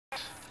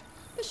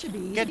This should be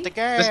easy. Get the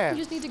gas. You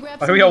just need to grab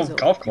Why some do we all diesel.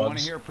 golf You want to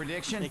clubs? hear a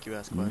prediction? Make you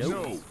ask questions.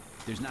 No.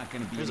 There's not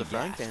going to be There's a any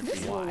frying gas. pan This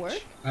for you. will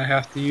work. I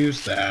have to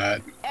use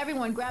that.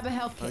 Everyone, grab a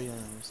health Oh kit. yeah,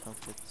 there's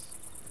health kits.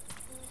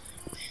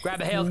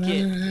 Grab a health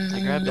kit. I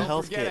grabbed the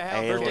health Forget kit. a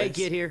health first aid ALS.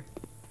 kit here.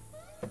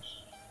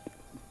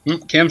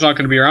 Cam's not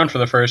going to be around for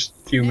the first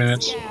few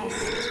minutes.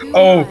 Yes, 2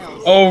 Oh,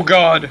 miles. oh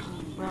god.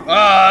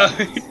 Ah,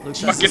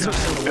 Looks like fucking. some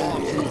sort of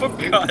walk.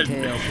 Oh god.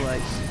 Tail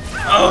place.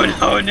 Oh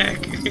no,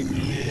 Nick.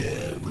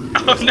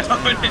 Oh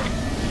no, Nick.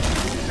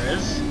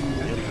 Chris.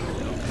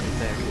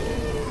 There.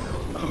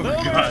 Oh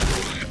god.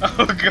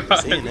 Oh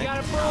See you, god. Nick. Got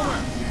a boomer.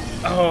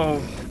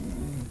 Oh.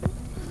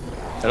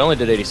 It only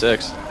did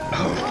 86.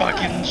 Oh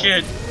fucking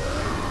shit.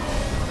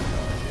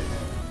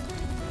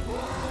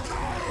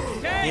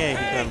 Yeah,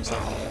 he got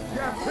himself.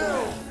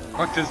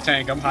 Fuck this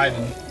tank, I'm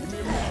hiding.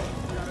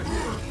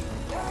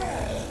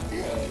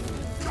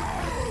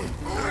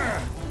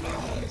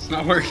 It's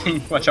not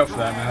working. Watch out for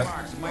that,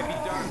 Matt. Might be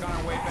dark on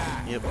our way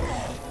back. Yep.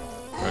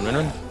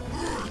 Run.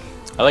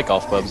 I like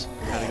golf clubs.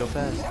 Gotta go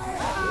fast.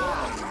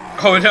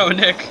 Oh no,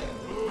 Nick.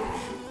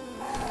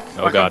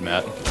 Oh god,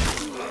 Matt.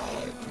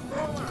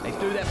 They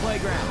threw that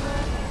playground.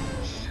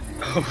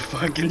 Oh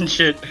fucking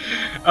shit.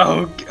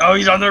 Oh,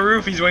 he's on the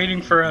roof. He's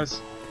waiting for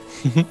us.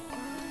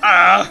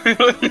 Ah.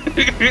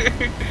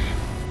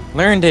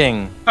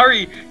 Learning.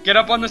 Hurry, get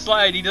up on the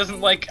slide. He doesn't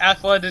like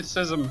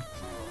athleticism.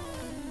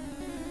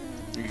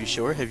 Are you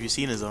sure? Have you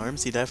seen his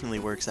arms? He definitely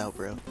works out,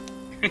 bro.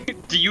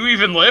 Do you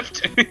even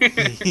lift?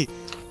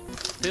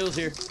 Bill's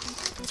here.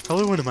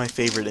 Probably one of my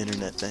favorite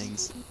internet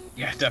things.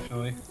 Yeah,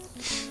 definitely.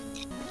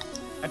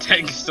 That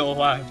tank is still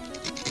alive.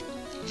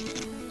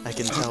 I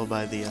can tell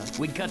by the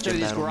We can cut gym through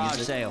this battle garage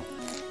music. sale.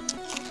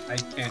 I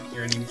can't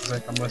hear any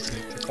music. I'm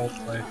listening to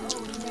Coldplay.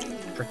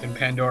 Frickin'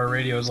 Pandora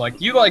Radio is like,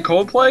 you like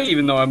Coldplay?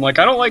 Even though I'm like,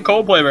 I don't like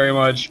Coldplay very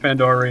much,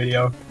 Pandora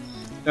Radio.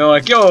 They're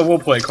like, yo, we'll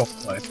play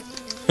Coldplay.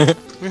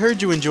 We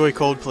heard you enjoy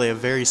Coldplay a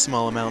very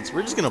small amounts.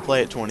 We're just gonna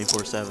play it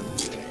 24/7.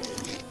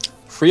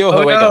 Frio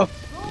Oh no!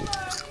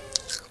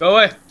 Huego. Go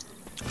away!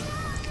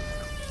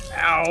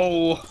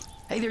 Ow!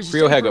 Hey, there's a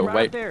Frio safe room Huego. right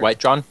White, there. white,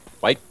 John.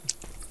 White.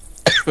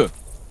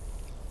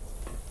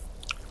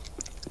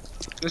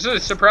 This is a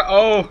surprise.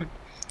 Oh!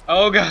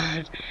 Oh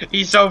god!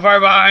 He's so far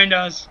behind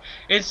us!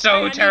 It's so Hey,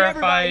 I need everybody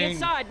terrifying!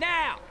 inside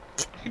now.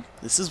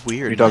 This is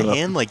weird. you My talking about?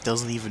 hand like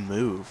doesn't even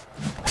move.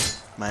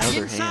 My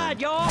other Inside,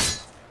 hand. y'all.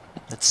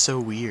 That's so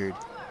weird.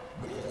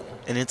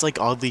 And it's like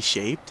oddly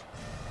shaped.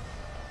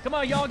 Come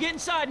on, y'all, get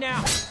inside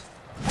now.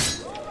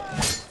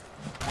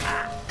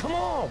 Come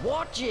on,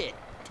 watch it.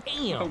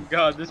 Damn. Oh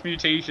god, this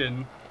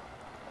mutation.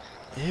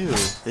 Ew,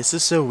 this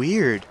is so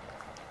weird.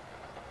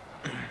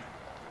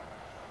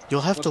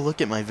 You'll have to look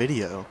at my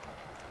video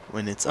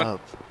when it's What? up.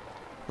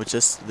 Which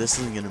this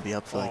isn't gonna be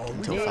up for like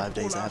until 5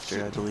 days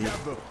after, I believe.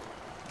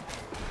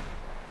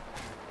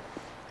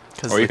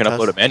 Or you can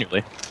upload it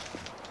manually.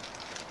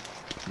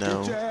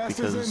 No,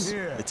 because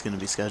it's gonna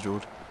be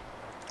scheduled.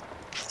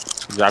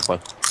 Exactly.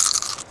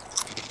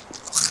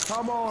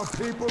 Come on,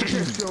 people,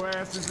 get your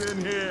asses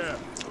in here.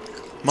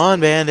 Come on,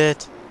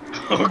 Bandit!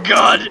 Oh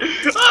god!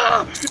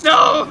 Ah!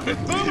 No!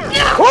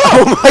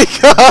 Oh my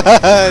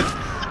god!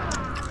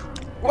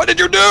 What did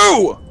you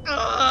do?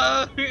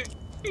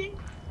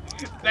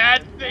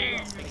 That thing!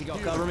 Can y'all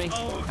cover me?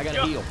 Oh, I gotta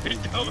god. heal.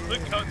 Don't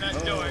look out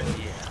that door.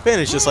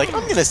 Bandit's just like,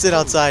 I'm gonna sit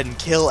outside and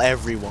kill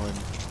everyone.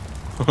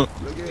 Look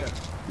here.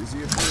 This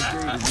here first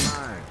aid is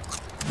mine.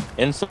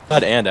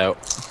 Inside and out.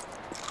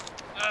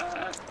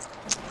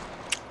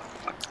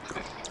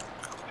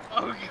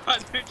 Oh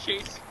god, they're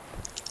chasing.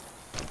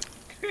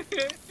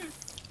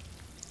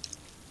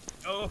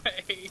 No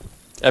way.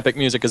 Epic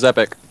music is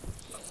epic.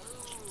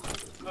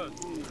 Oh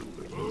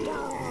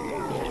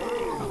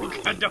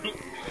god, don't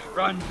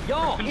run.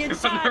 Y'all, Run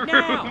inside from the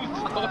now. room.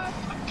 Oh,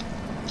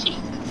 Jesus.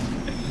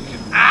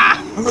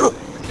 Ah!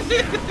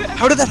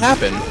 How did that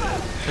happen?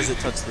 Because it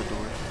touched the door.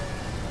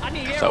 I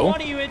need every So?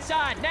 one of you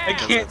inside now. I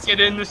can't get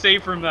in the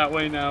safe room that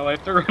way now. I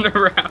have to run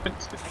around.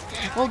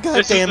 Well,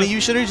 This is goddamn it, the- you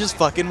should have just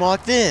fucking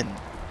walked in.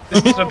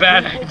 This is a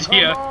bad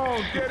idea. Come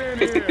on, get in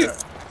here.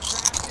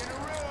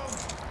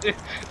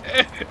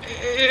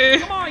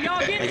 Come on, y'all,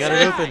 get I inside. got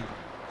it open.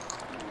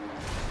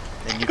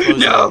 And you closed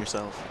it No. on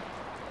yourself.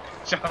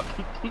 Shut up.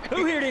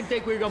 Who here didn't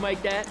think we were gonna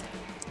make that?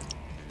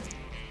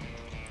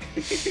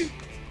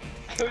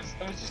 I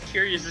was just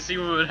curious to see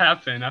what would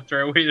happen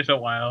after I waited a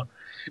while.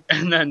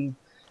 And then...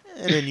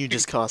 And then you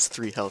just cost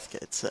 3 health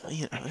kits, so,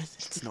 you know,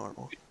 it's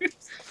normal.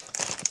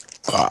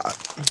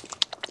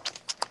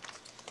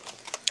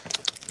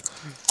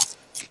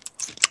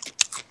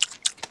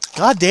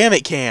 God damn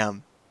it,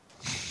 Cam!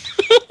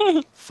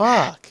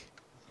 Fuck.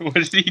 What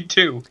did he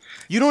do?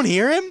 You don't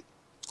hear him?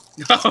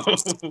 No!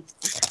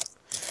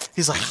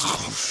 He's like...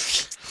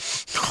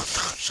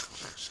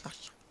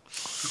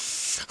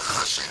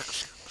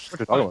 What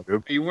are you talking about,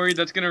 dude? Are you worried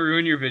that's gonna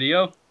ruin your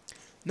video?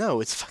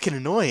 No, it's fucking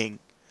annoying.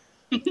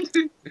 What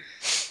are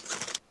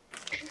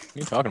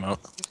you talking about?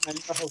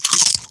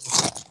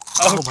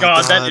 Oh, my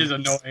god, that God. is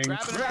annoying.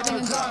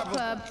 Golf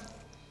club.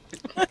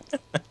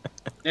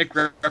 Nick,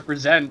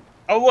 represent.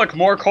 Oh look,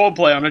 more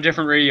Coldplay on a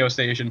different radio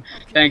station.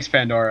 Thanks,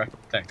 Pandora.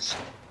 Thanks.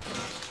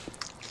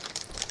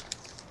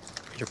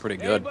 You're pretty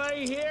good.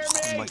 Anybody hear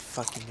Oh me? my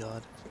fucking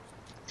god.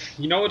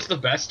 You know what's the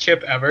best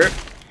chip ever?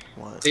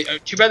 What?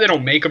 Too bad they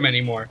don't make them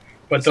anymore.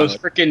 But those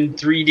Solid. freaking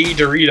 3D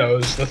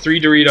Doritos, the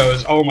 3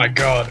 Doritos, oh my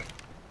god.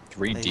 I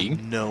 3D?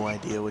 have no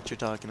idea what you're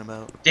talking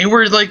about. They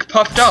were like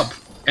puffed up,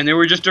 and they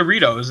were just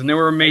Doritos, and they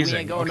were We ain't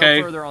amazing, going okay?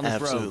 no further on this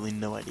road. Absolutely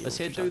no idea. Let's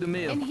what head you're through the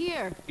talking mill. In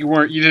here.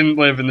 You didn't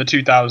live in the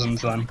 2000s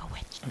then.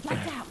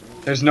 Lights out.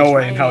 There's no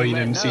way in hell you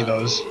didn't see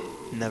those.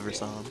 about. Never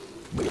saw him.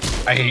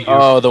 I hate you.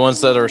 Oh, the ones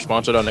that are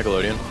sponsored on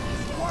Nickelodeon.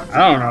 I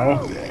don't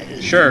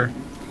know. Sure.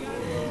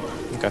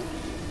 Okay.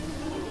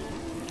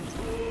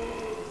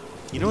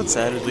 You know what's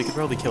sad is we could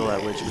probably kill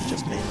that witch with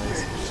just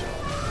melees.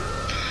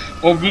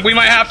 Well, we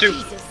might have to.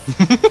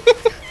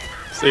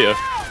 See ya.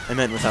 I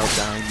meant without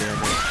dying,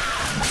 damn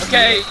it.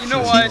 Okay, you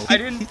know what? I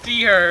didn't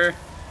see her.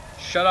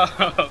 Shut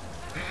up.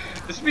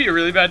 This would be a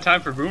really bad time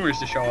for Boomers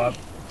to show up.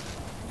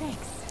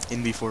 Thanks.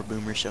 In before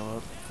boomers show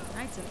up.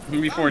 Lights are Even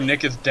before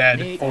Nick is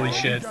dead. Holy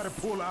shit.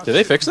 Did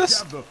they fix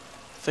this?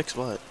 Fix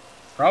what?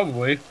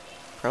 Probably.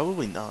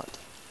 Probably not.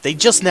 They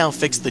just now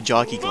fixed the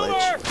jockey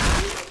glitch.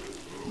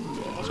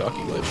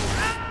 Jockey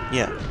glitch.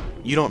 Yeah,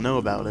 you don't know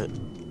about it.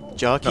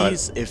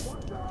 Jockeys, if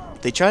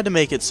they tried to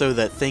make it so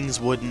that things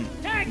wouldn't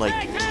like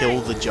kill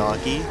the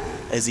jockey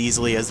as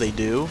easily as they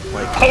do,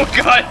 like Oh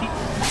god!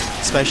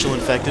 special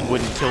infected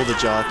wouldn't kill the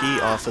jockey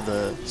off of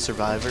the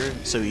survivor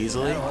so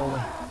easily.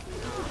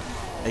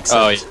 Except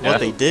Oh, yeah. what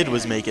they did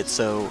was make it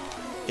so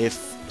if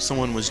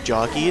someone was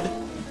jockeyed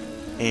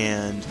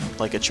and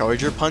like a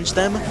charger punched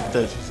them,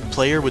 the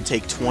player would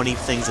take 20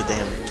 things of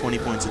damage, 20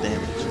 points of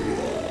damage.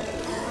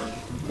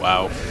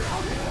 Wow.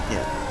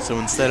 Yeah. So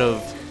instead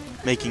of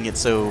making it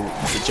so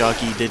the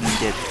jockey didn't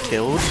get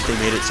killed, they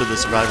made it so the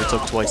survivor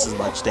took twice as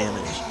much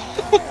damage.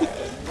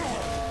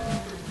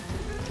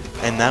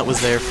 And that was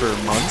there for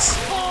months,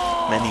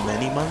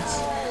 many months.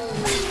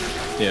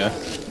 Yeah.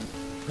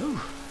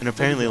 And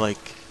apparently, like,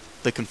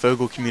 the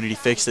Confogle community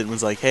fixed it and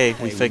was like, hey,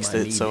 we fixed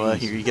it, so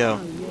here you go.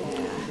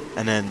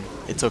 And then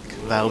it took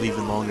Valve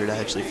even longer to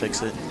actually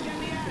fix it.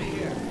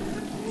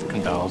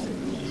 Fucking Valve.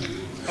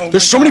 Oh There's my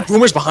so many God.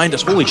 boomers behind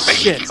us. Holy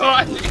shit.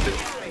 God.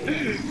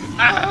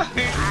 Ah.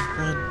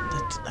 Run.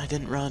 I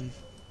didn't run.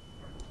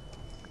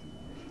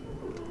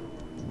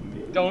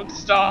 Don't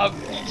stop.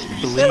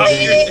 Believe Stop,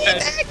 in you're it.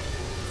 dead.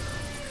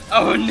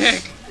 Oh,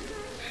 Nick.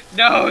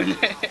 No,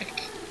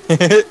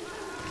 Nick.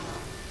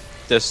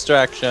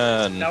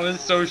 Distraction. That was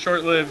so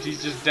short-lived,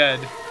 he's just dead.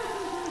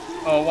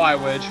 Oh, why,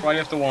 Witch? Why do you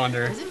have to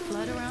wander? Does it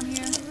flood around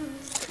here?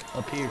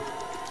 Up here.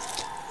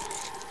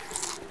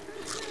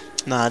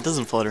 Nah, it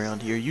doesn't float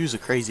around here. Use a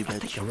crazy I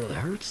think bitch. I really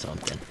heard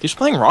something. He's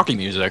playing Rocky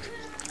music.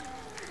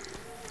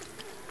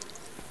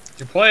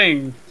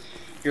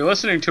 You're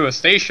listening to a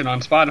station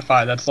on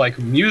Spotify that's like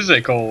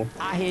musical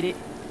I hit it.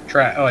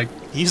 track, like,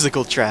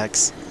 Musical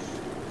tracks.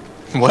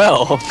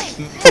 Well,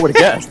 I would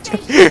have guessed.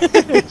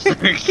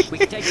 We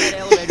can take that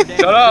elevator down.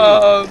 shut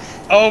up!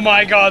 Oh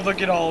my god,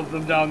 look at all of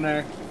them down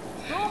there.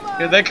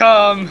 Here they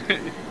come!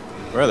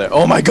 Where are they?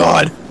 Oh my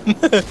god! I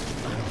don't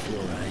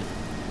feel right.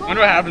 I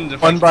wonder what happens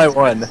if One by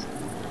one.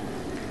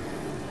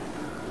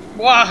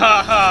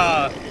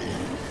 Wahaha!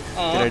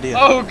 Aw. Good idea.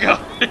 Oh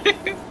god!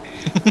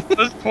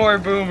 Those poor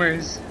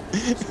boomers.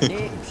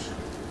 Nick.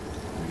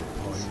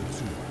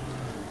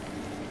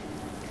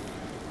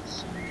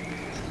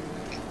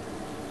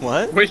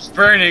 What? Witch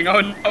burning.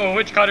 Oh no,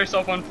 Witch caught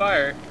herself on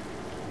fire.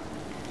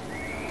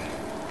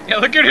 Yeah,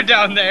 look at her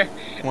down there.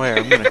 Where?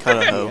 I'm gonna cut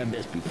a I hoe.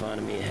 best be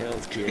finding me a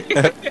health kit.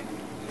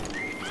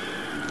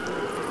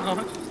 Oh,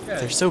 she's They're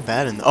dead. so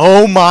bad in.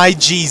 Oh my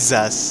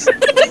Jesus!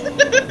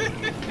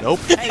 Nope.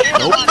 Hey,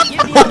 Nope. everybody,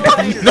 get the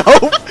elevator.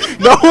 Nope.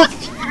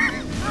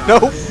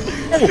 Nope. Nope.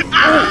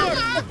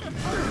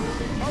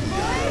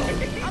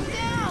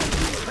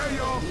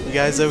 You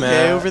guys okay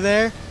Man. over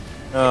there?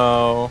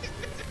 Oh.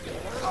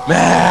 I'm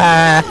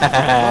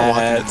not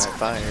walking in Matt. that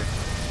fire.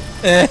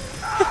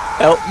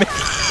 Help me.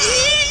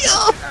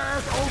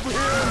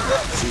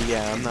 See,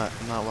 yeah, I'm not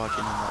walking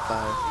in that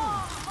fire.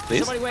 Please?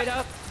 Somebody wait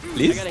up.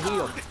 Please? I gotta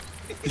heal.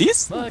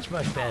 Please? Much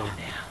better now.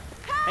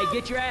 Hey,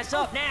 get your ass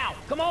up now.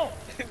 Come on.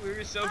 We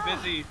were so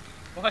busy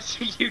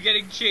watching you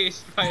getting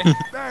chased by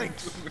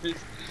boomers.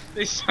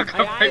 They stuck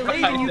Hey, up I right ain't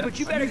leaving behind you, us. but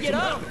you better get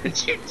up.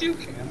 What you do,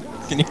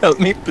 Cam? Can you help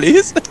me,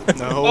 please?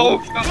 No. Oh,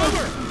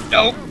 God.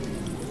 Nope.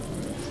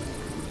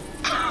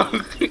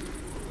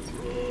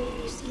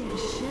 Scared the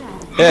shit out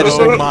of me. Yeah, just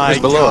Oh like, my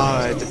just below.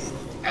 god.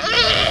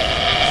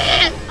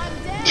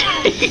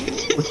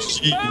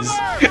 Jeez.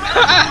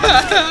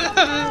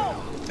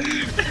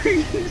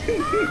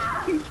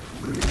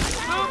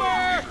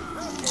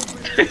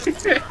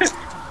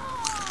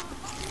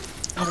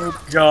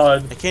 Oh,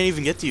 God. I can't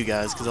even get to you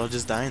guys because I'll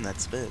just die in that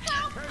spit.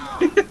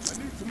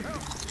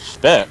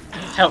 Bet.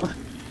 Help.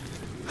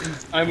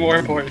 I'm more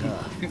important.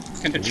 We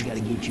gotta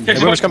get you. There's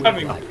Hey, one where's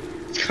coming? coming.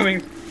 It's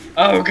coming.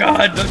 Oh,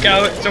 God. Look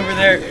out. It's over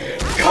there.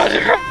 God,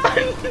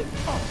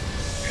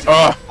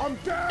 run.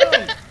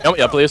 Help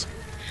me up, please.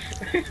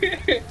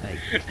 Hey,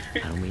 I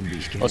don't mean to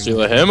be Oh, so you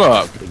let him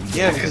up.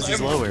 Yeah, because he's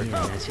lower.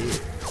 Yeah, that's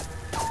it.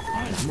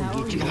 I'm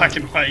gonna get you Black out.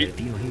 and white. If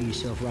you don't hear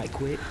yourself right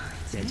quick,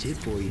 that's it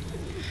for you.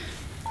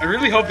 I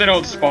really hope they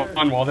don't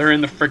spawn while they're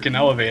in the freaking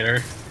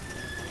elevator.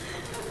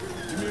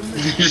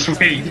 They're just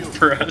waiting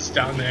for us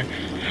down there.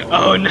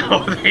 Oh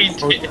no, they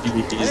did. I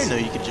didn't know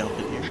you could jump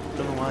in here.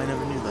 Don't know why I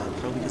never knew that.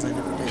 Probably because I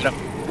never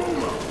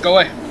did. Go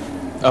away.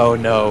 Oh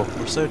no.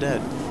 We're so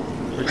dead.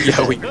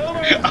 Yeah, we.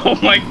 Oh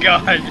my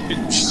god.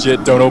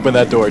 Shit! Don't open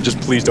that door. Just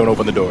please don't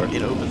open the door.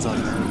 It opens on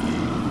its own.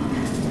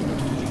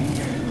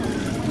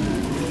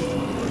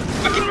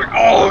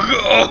 Oh,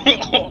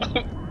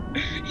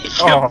 he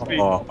killed me.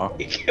 Oh.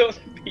 He killed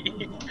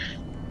me.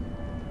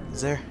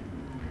 Is there?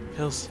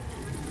 Hills.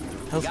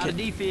 Health Got a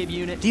kit. defib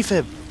unit.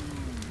 Defib.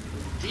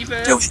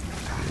 Defense.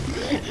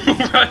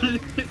 Run.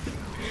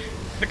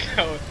 Look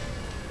out.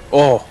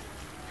 Oh.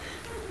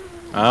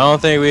 I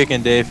don't think we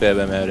can defib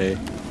him, Eddie.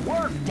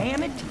 Work,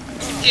 damn it.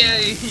 Yeah,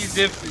 he's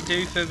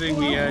defibbing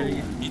me,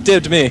 Eddie. You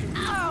dipped me.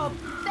 Oh,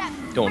 that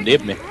Don't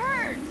dip me.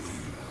 hurts.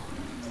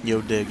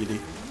 Yo, diggity.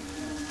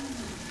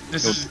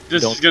 This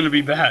Don't- is gonna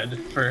be bad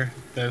for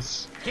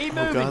this. Keep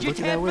Oh, moving, God, just look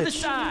at head that for the witch.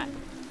 side.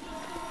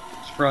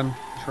 Just run,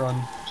 just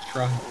run, just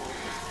run.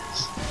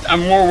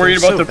 I'm more worried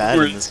It's about so the bad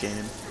in boomers. this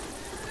game.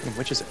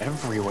 Witches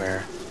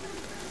everywhere.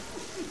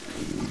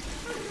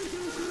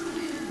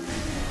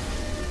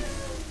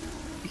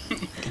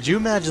 Could you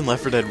imagine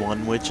Left 4 Dead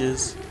 1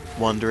 witches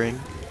wandering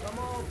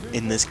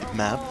in this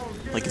map?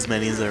 Like as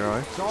many as there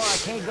are? Sorry, I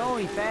can't go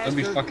any faster. That'd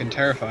be fucking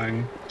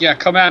terrifying. Yeah,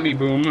 come at me,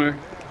 Boomer.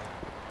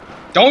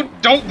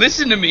 Don't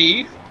listen to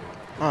me.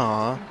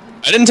 Aw.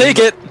 I didn't take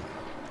it.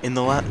 In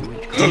the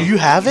do you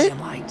have it?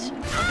 Lights.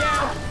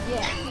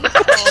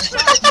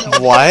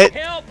 What?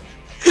 Help!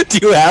 Do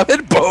you have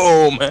it?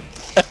 Boom.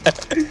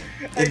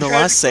 In the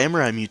last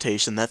samurai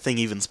mutation, that thing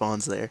even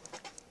spawns there.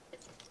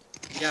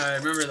 Yeah, I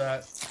remember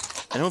that.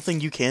 I don't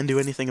think you can do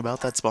anything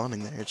about that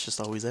spawning there. It's just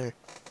always there.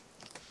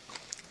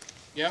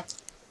 Yeah.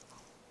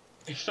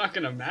 It's not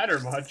gonna matter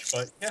much,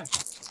 but yeah.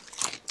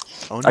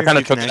 I wonder I kind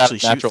if of you took can it out actually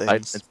of shoot natural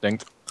life things.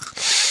 instinct.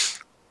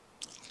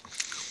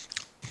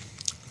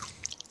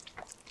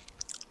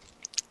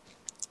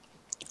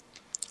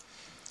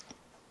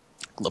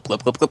 Glip,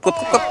 glip, glip, glip, glip,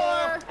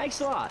 glip. Thanks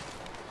a lot.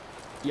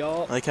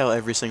 Yo. I like how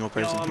every single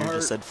person I'm here hurt.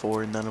 just said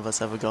 4 and none of us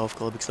have a golf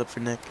club except for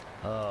Nick.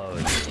 Oh,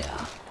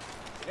 yeah.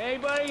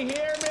 Anybody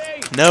hear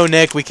me? No,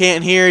 Nick, we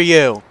can't hear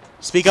you.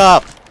 Speak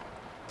up.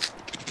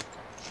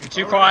 You're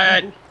too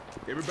quiet.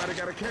 Everybody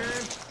got a can?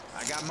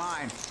 I got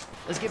mine.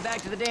 Let's get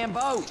back to the damn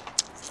boat.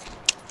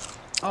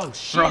 Oh,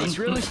 shit, Run. it's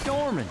really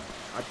storming.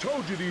 I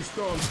told you these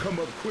storms come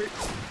up quick.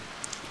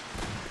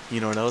 You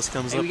know what else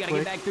comes Hey, up we gotta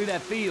quick? get back through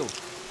that field.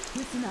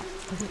 Listen up,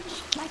 the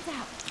witch. Lights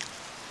out.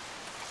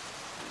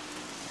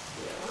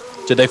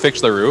 Did they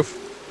fix the roof?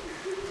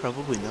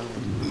 Probably not.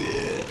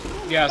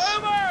 Yes.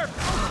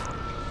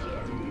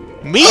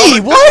 Me?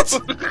 What?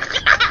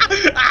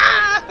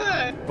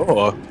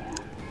 Oh.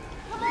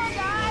 Come on,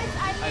 guys.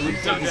 Hey, I we need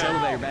can take this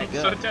elevator back I'm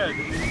so up. dead.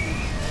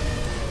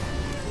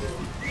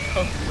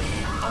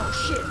 Oh,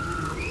 shit.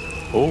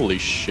 Holy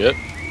shit.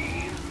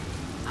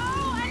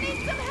 Oh, I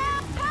need some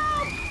help.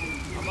 Help!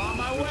 I'm on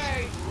my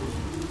way.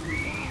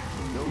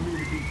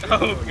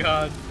 Oh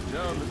god.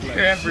 You're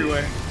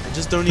everywhere. I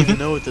just don't even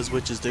know what this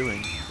witch is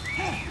doing.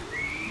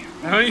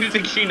 I don't even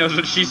think she knows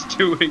what she's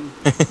doing.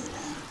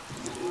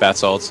 Bath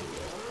salts.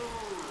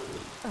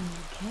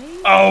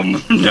 Okay.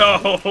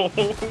 No.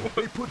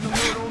 They putting the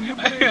word on you.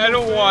 I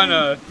don't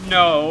wanna.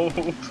 No,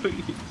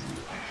 please.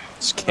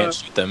 Just can't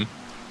shoot them.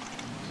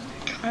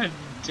 God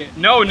damn.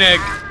 No, Nick.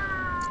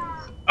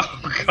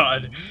 Oh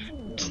god.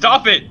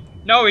 Stop it.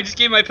 No, he just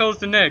gave my pills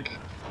to Nick.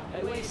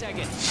 Hey, wait a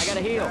second. I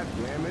gotta heal.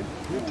 Damn it.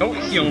 Don't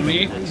heal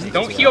me.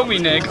 Don't heal me,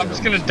 Nick. I'm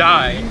just gonna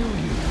die.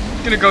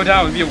 It's gonna go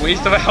down. It'd be a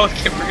waste of a health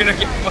kit. We're gonna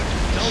get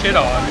fucking shit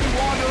on.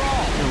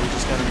 No, we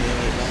just gotta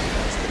melee it back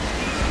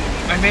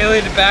faster. I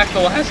meleeed it back the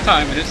last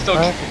time and it still.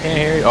 I can't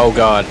hear you. Oh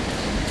god.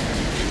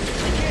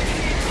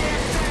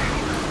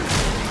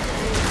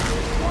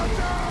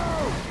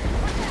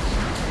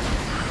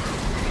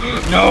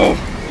 No.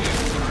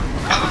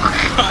 Oh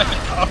god.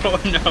 Oh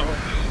no.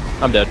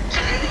 I'm dead.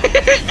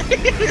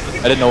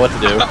 I didn't know what to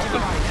do.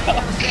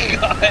 Oh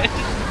god.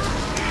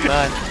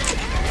 Bye.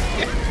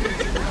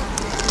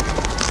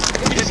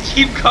 You just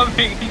keep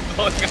coming and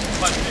blowing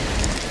up on me.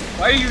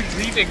 Why are you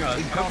leaving us?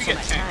 Don't Cross on get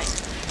that tanked.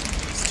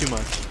 It's too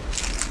much.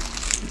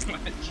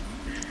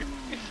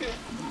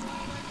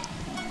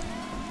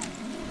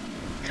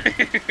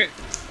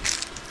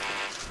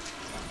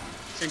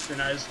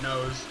 Synchronized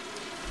nose.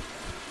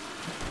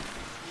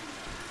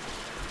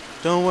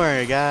 Don't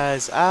worry,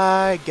 guys.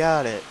 I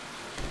got it.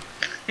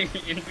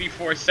 In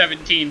before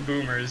 17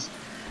 boomers.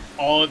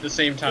 All at the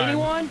same time.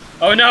 Anyone?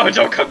 Oh no,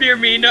 don't come near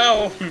me,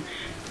 no!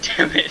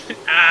 Damn it.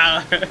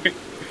 Ah.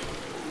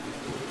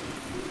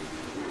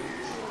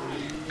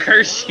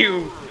 Curse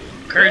you.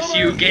 Curse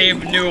you,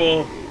 Gabe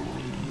Newell.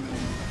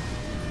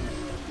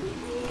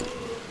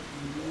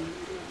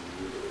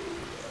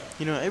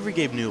 You know, every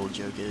Gabe Newell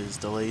joke is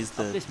delays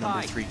the this number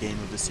bike. 3 game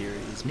of the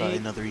series by Nick.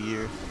 another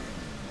year.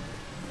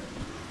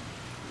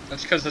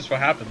 That's because that's what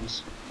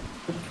happens.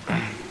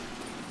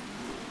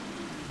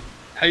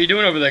 How you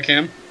doing over there,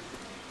 Cam?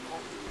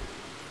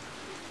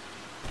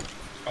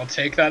 I'll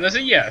take that as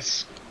a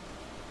yes.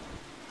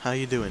 How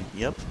you doing?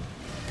 Yep.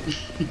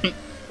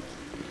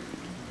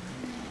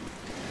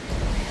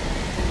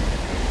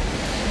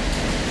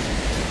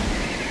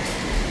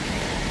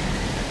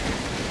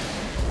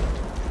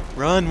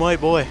 Run, white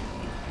boy.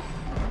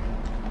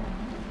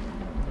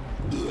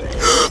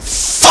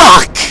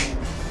 Fuck!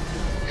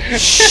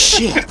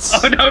 Shit!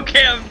 Oh no,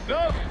 Cam!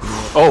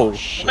 Oh.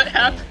 What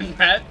happened,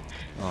 Matt?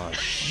 Oh,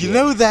 shit. You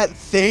know that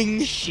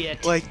thing?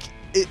 Shit. Like,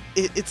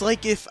 it's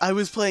like if I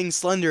was playing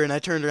Slender and I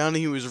turned around and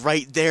he was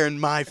right there in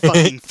my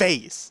fucking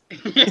face.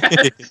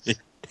 Yes.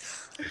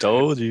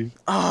 Told you.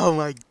 Oh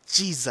my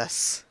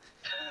Jesus.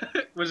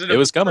 Was It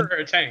was coming. or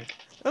a tank?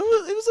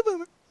 Oh, it was a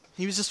boomer.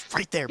 He was just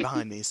right there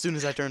behind me as soon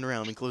as I turned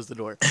around and closed the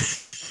door.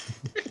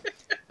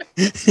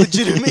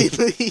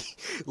 Legitimately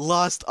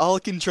lost all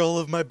control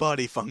of my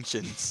body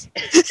functions.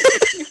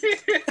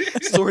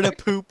 Sorta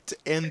pooped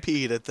and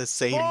peed at the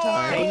same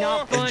time. Hey,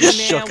 not and funny, just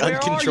man. shook Where are you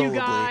uncontrollably.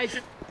 guys?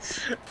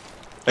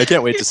 I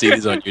can't wait to see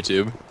these on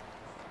YouTube.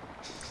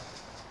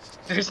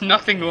 There's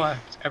nothing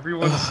left.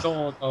 Everyone's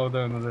still. Oh,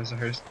 no, there's a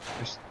there's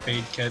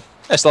fade kit.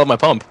 I still have my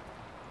pump.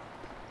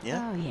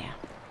 Yeah. Oh yeah.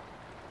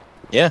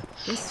 Yeah.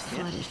 This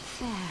flooded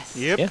fast.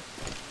 Yep. Yeah.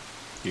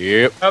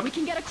 Yep. We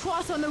can get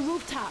across on the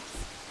rooftops.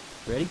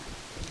 Ready?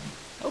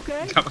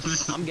 Okay.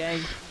 I'm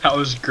game. That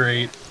was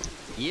great.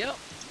 Yep.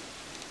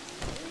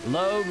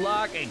 Load,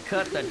 lock, and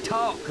cut the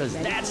talk, cause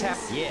that's how.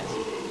 Yes.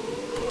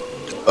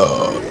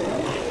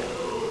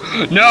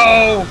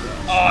 No!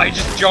 Oh, I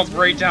just jumped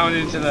right down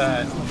into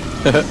that.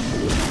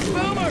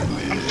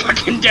 I'm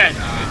fucking dead.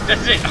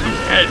 That's it. I'm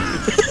dead.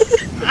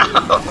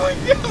 Oh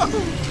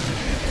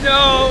no! No!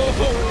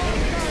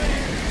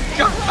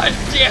 God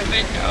damn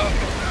it! No!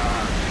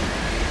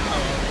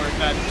 Oh, we're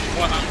not.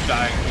 Well, I'm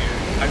dying here.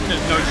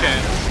 There's no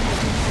chance.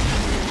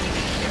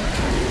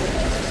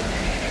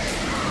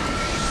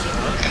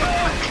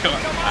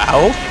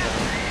 Ow.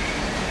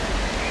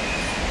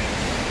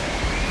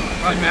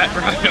 Run, Matt,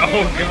 run.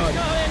 Oh, God.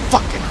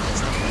 Fucking.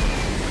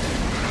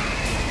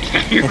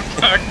 Yeah, you're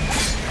fucked.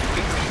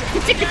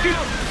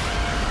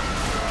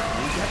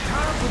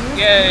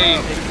 Yay.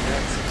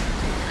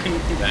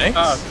 Thanks.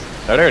 Oh,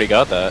 I already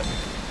got that.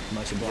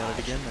 Much Got it obliged.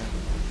 again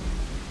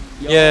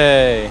now.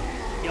 Yay.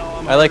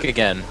 I like it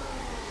again.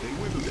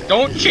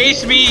 don't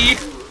chase me.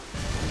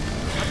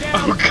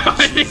 Oh,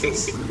 God.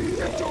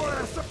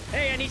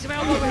 Hey, I need some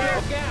help over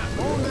here. Yeah.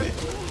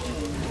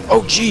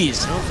 Oh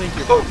jeez. I don't think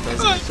your pump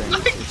does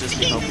anything. It's just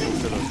be helpful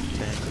for the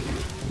tank.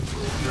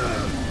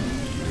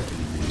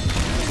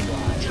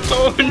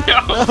 Oh, no.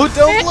 Oh,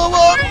 don't blow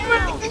up!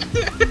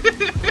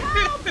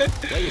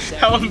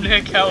 Help,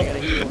 Nick, help.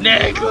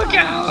 Nick, look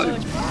out.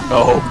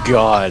 Oh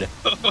god.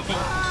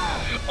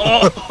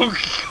 Oh,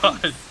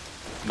 God.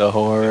 The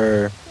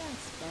horror.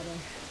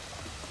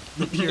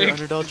 Pure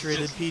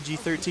unadulterated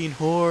PG-13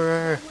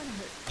 horror.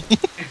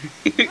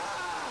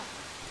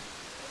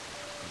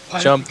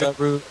 Jump the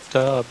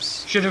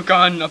rooftops. Should have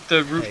gone up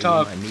the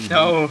rooftop. Hey, you might need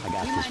No. me. I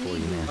got this for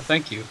you, man. Oh,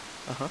 thank you.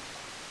 Uh-huh.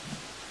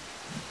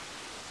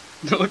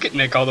 Look at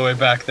Nick all the way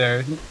back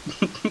there.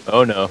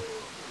 Oh no.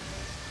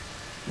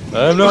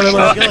 I'm not I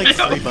allowed. got like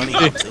 3 bunny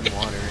hops in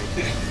water right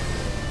there.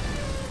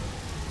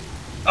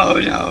 Oh,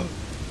 no.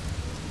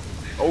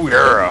 Oh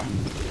yeah.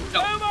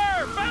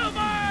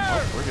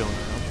 Oh, we're going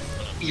around.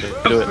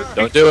 Don't do it.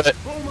 Don't do it.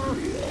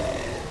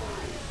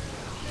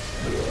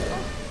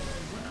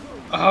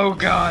 Oh,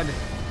 God.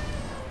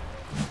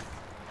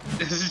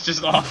 This is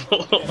just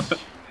awful.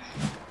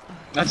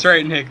 That's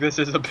right, Nick. This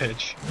is a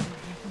pitch.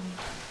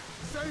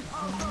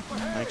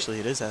 Actually,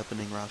 it is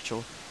happening,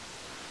 Rothschild.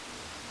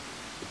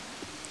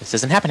 This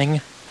isn't happening.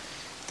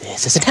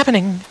 This isn't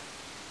happening.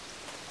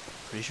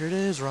 Pretty sure it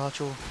is,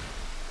 Rothschild.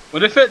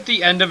 What if at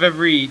the end of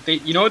every...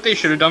 you know what they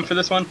should have done for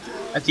this one?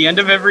 At the end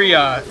of every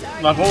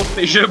level,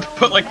 they should have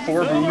put like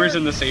 4 boomers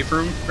in the safe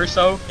room or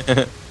so.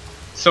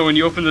 So when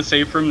you open the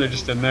safe room, they're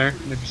just in there. And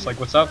they're just like,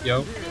 what's up,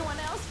 yo? Anyone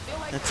else feel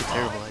like That's a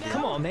terrible idea.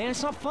 Come on, man.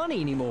 It's not funny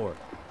anymore.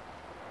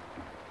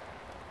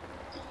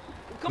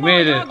 Come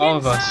made on, it, dog, all get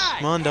of us. inside.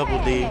 Come on,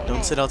 Double D.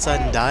 Don't sit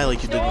outside and die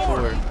like you did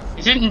before.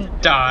 I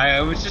didn't die,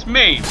 I was just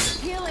made.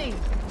 healing?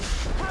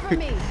 Cover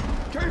me.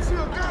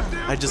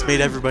 I just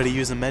made everybody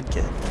use a med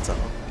kit, that's all.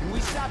 Can we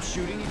stop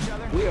shooting each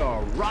other? We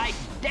are right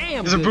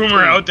damn. There's a good boomer team.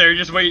 out there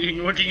just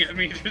waiting, looking at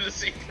me through the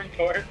safe room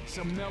door.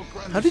 Some milk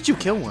runs. How did you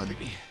kill one?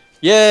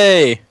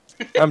 Yay.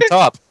 I'm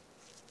top.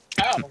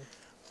 Ow.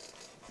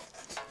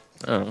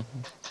 Oh.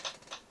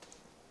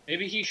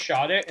 Maybe he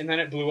shot it and then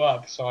it blew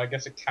up, so I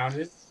guess it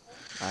counted.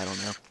 I don't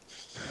know.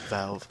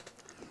 Valve.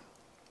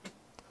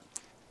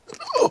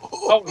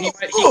 Oh, he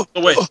killed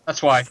the witch,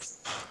 that's why.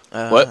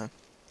 What?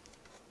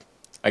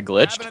 I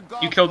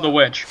glitched? You killed the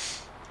witch.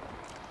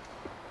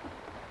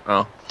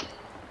 Oh.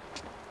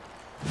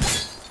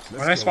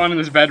 When I spawned in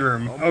this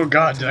bedroom, oh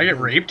god, did I get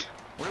raped?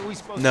 What are we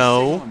supposed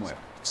No. to say?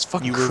 It's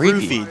fucking You were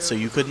creepy. roofied, so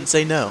you couldn't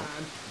say no.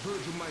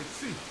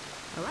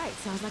 All right,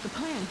 Sounds like a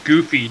plan.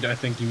 Goofied, I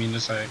think you mean to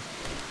say.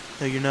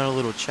 No, you're not a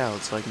little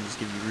child, so I can just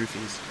give you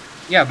roofies.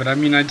 Yeah, but I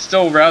mean, I'd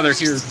still rather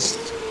hear.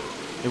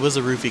 It was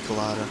a roofie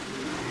colada.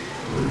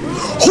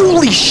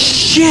 Holy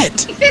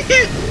shit!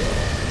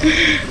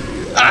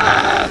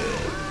 Ah!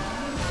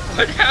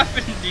 What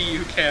happened to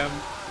you, Cam?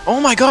 Oh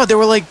my god, there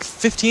were like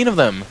 15 of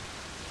them.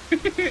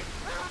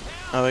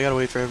 Oh, I gotta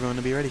wait for everyone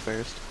to be ready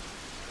first.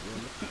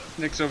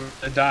 Nick's over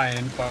there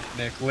dying. Fuck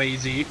Nick,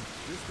 lazy.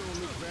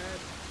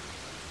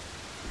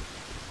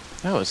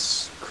 That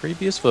was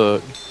creepy as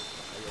fuck.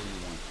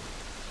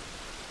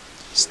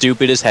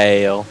 Stupid as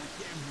hell.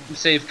 I'm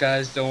safe,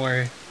 guys. Don't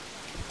worry.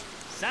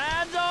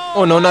 Signs on.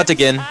 Oh, no, not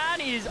again.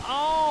 Sign is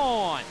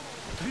on.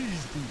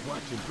 Please be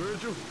watching,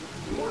 Virgil.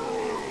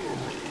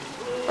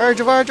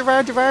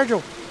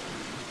 Virgil.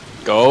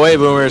 Go away,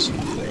 boomers.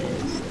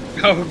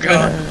 Oh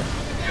god.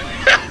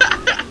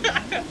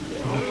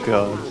 Oh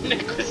god.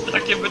 Nick was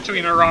stuck in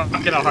between a rock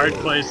and a hard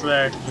place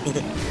there.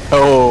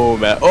 Oh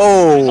man.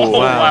 Oh, Oh, wow.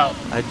 wow.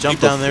 I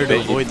jumped down there to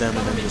avoid them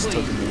and then just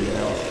took a million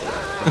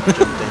jump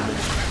damage.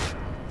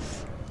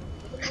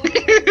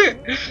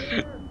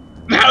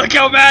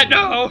 Malico Matt,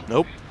 no!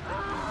 Nope.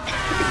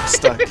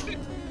 Stuck.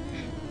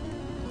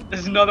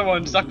 There's another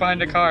one stuck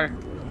behind a car.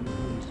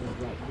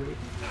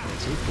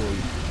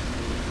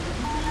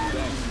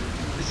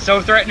 It's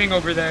so threatening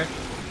over there.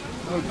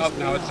 Oh, oh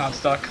no, it's not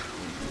stuck.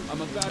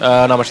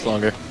 Not much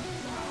longer.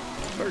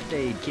 First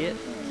aid kit.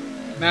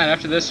 Matt,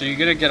 after this, are you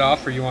gonna get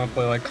off or you want to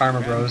play like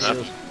Karma Bros? I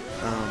don't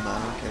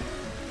care.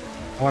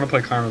 I want to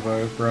play Karma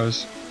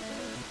Bros.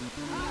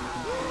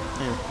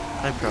 Yeah,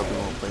 I probably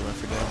won't play Left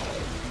 4 Dead.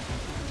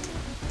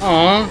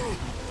 Aww.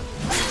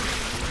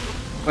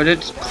 But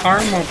it's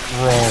Karma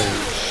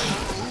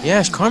Bros. Yeah,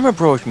 it's Karma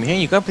Bros, man.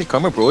 You gotta play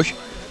Karma Bros.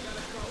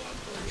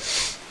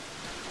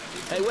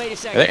 Hey, wait a Are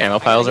second. there ammo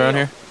piles around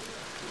here?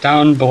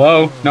 Down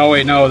below? No,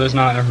 wait, no, there's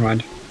not. Never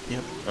mind.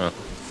 Oh,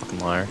 fucking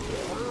liar.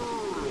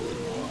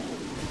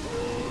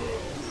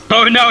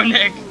 Oh no,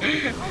 Nick!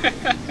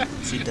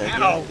 Is he dead?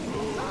 Ow!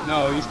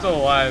 No, he's still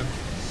alive.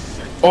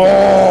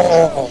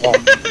 Oh!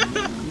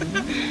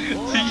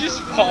 Did you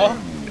just fall?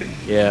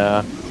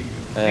 Yeah.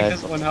 Nick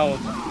has 1 health.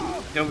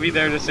 He'll be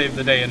there to save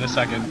the day in a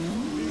second.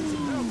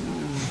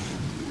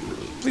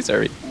 Please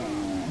hurry.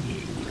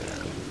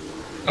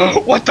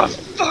 Oh, what the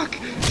fuck?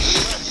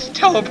 He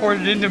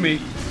teleported into me.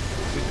 It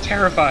was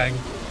terrifying.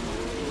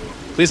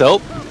 Please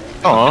help.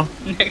 Aw.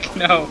 Nick,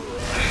 no.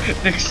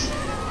 Nick's,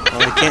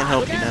 Well, I can't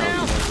help you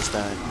now because I just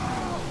died.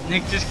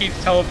 Nick just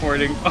keeps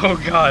teleporting. Oh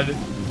god.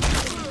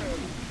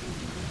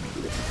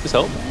 Please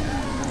help.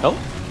 Help.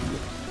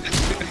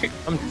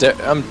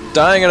 I'm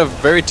dying at a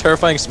very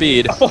terrifying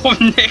speed. Oh,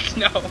 Nick,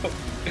 no.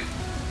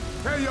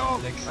 Hey, y'all.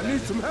 Nick's I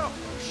need some help.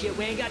 Shit,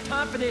 we ain't got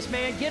time for this,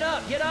 man. Get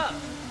up, get up.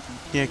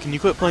 Yeah, can you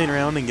quit playing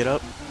around and get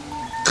up? Man,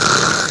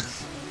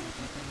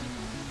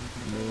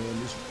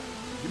 this...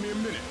 Give me a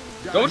minute.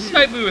 Don't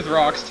snipe me with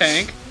rocks,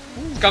 Tank.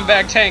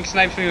 Scumbag Tank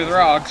snipes me with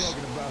rocks.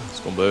 It's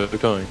going back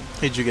going.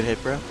 Hey, did you get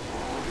hit, bro?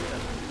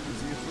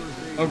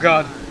 Oh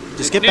god.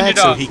 Just get Ninja back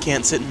so dog. he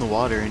can't sit in the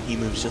water and he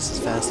moves just as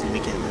fast and we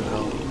can't move at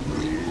all.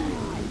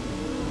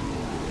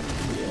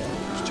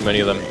 There's too many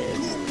of them.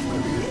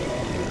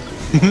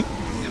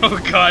 Oh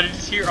god, I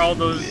just hear all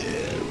those.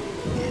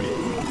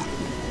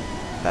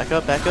 Back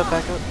up.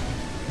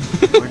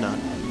 We're not.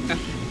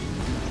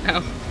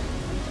 Ow.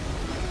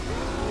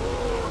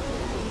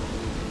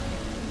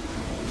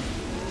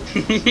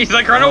 He's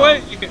like, run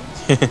away! He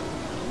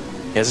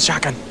has a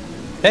shotgun.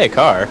 Hey,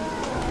 car.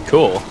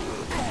 Cool.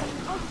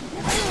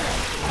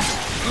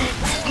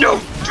 No!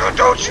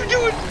 Don't you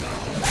do it!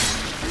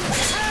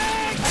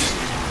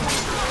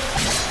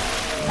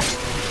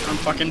 I'm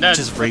fucking dead.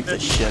 Just rape the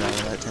shit out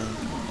of that tank.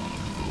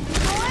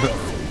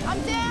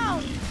 I'm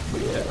down.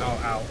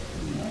 Oh, ow.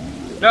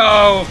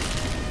 No!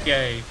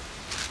 Yay.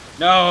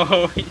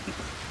 No!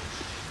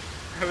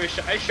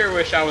 I sure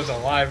wish I was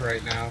alive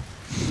right now.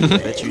 I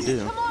bet you do.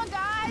 Come on,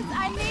 guys.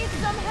 I need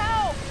some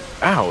help.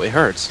 Ow, it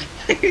hurts.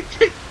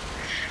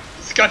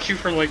 It's got you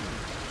from like.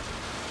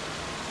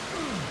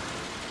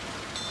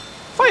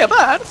 Fire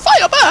bad!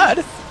 Fire bad!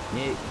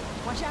 Nick,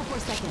 Watch out for a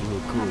second. you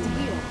look cool,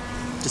 man.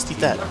 Just eat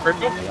that.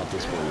 Virgil? I got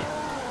this for you.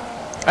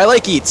 I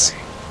like eats.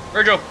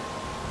 Virgil!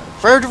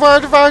 Virgil!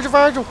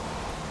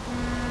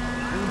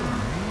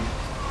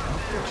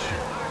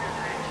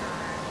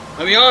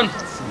 Let me on!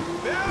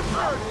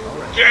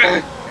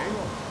 Yeah.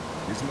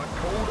 Is my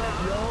cold up,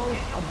 y'all?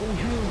 I'm gonna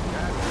heal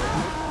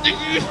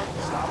you.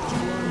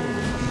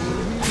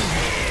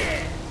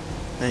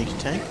 Thank you,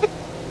 tank.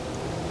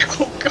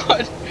 Oh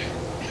god!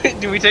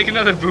 Do we take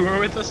another boomer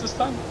with us this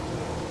time?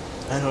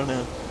 I don't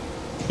know.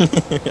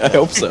 I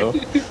hope so.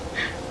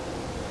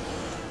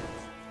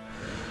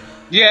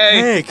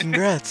 Yay! Hey,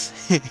 congrats.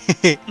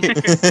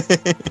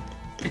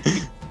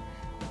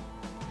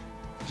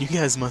 You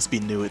guys must be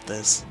new at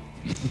this.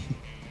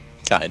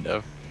 Kind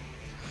of.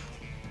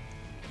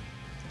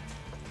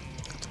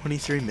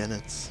 23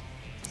 minutes.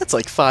 That's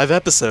like 5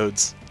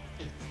 episodes.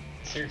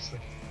 Seriously.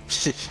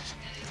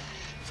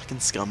 Fucking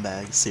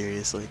scumbag,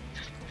 seriously.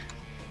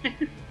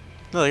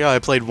 Like, oh, I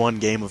played one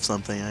game of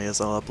something. I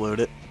guess I'll upload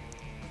it.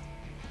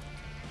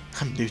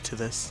 I'm new to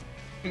this.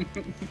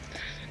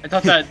 I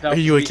thought that. Are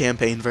you a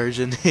campaign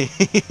version?